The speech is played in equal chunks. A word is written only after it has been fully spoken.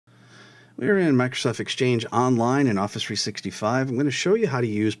We're in Microsoft Exchange Online in Office 365. I'm going to show you how to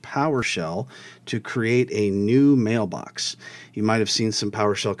use PowerShell to create a new mailbox. You might have seen some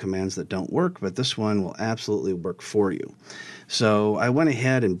PowerShell commands that don't work, but this one will absolutely work for you. So I went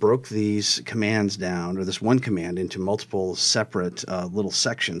ahead and broke these commands down, or this one command, into multiple separate little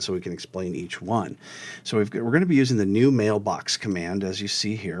sections so we can explain each one. So we're going to be using the New-Mailbox command, as you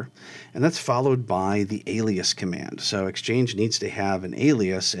see here, and that's followed by the Alias command. So Exchange needs to have an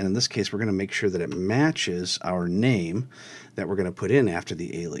alias, and in this case we're going to make sure that it matches our name that we're going to put in after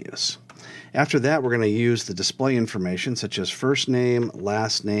the alias. After that, we're going to use the display information such as first name,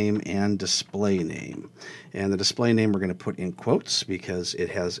 last name, and display name. And the display name we're going to put in quotes because it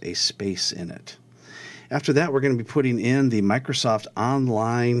has a space in it. After that, we're going to be putting in the Microsoft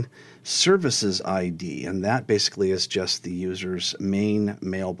Online Services ID, and that basically is just the user's main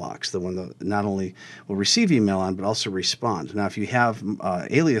mailbox, the one that not only will receive email on, but also respond. Now, if you have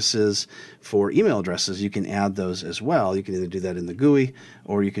aliases for email addresses, you can add those as well. You can either do that in the GUI,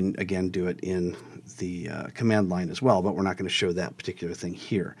 or you can, again, do it in the command line as well, but we're not going to show that particular thing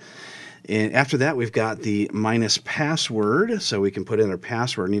here. And after that, we've got the -password, so we can put in our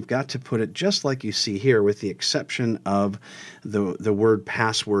password, and you've got to put it just like you see here, with the exception of the word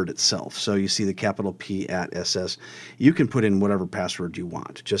password itself. So you see the capital P at SS. You can put in whatever password you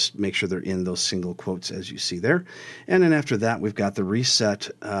want. Just make sure they're in those single quotes as you see there. And then after that, we've got the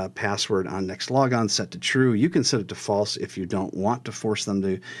ResetPasswordOnNextLogon set to true. You can set it to false if you don't want to force them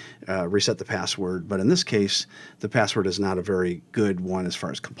to reset the password, but in this case, the password is not a very good one as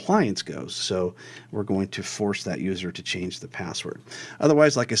far as compliance goes, so we're going to force that user to change the password.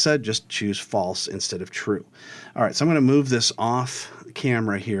 Otherwise, like I said, just choose false instead of true. All right, so I'm going to move this off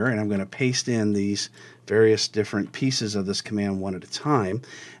camera here, and I'm going to paste in these various different pieces of this command one at a time.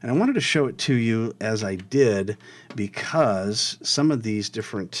 And I wanted to show it to you as I did because some of these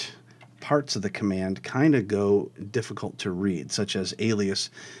different parts of the command kind of go difficult to read, such as alias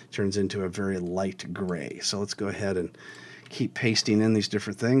turns into a very light gray. So let's go ahead and keep pasting in these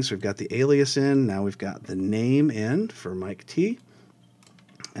different things. We've got the alias in. Now we've got the name in for MikeT.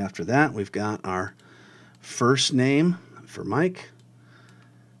 After that, we've got our first name for Mike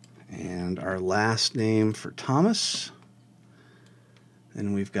and our last name for Thomas.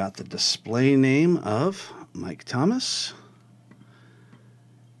 Then we've got the display name of Mike Thomas.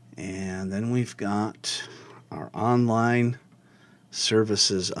 And then we've got our online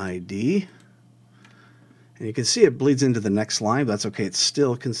services ID. And you can see it bleeds into the next line, but that's okay. It's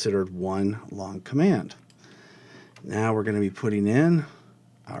still considered one long command. Now we're going to be putting in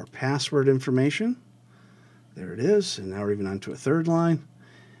our password information. There it is. And now we're even onto a third line.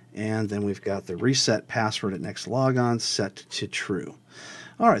 And then we've got the ResetPasswordOnNextLogon set to true.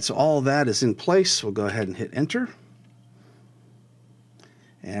 All right, so all of that is in place. We'll go ahead and hit enter.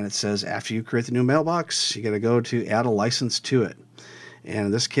 And it says after you create the new mailbox, you got to go to add a license to it. And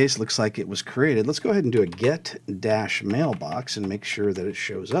in this case, it looks like it was created. Let's go ahead and do a get-mailbox and make sure that it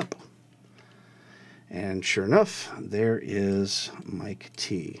shows up. And sure enough, there is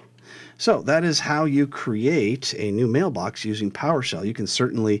MikeT. So that is how you create a new mailbox using PowerShell. You can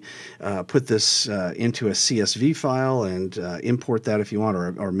certainly put this into a CSV file and import that if you want,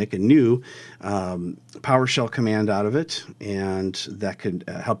 or make a new PowerShell command out of it, and that could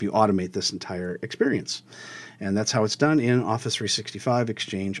help you automate this entire experience. And that's how it's done in Office 365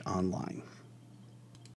 Exchange Online.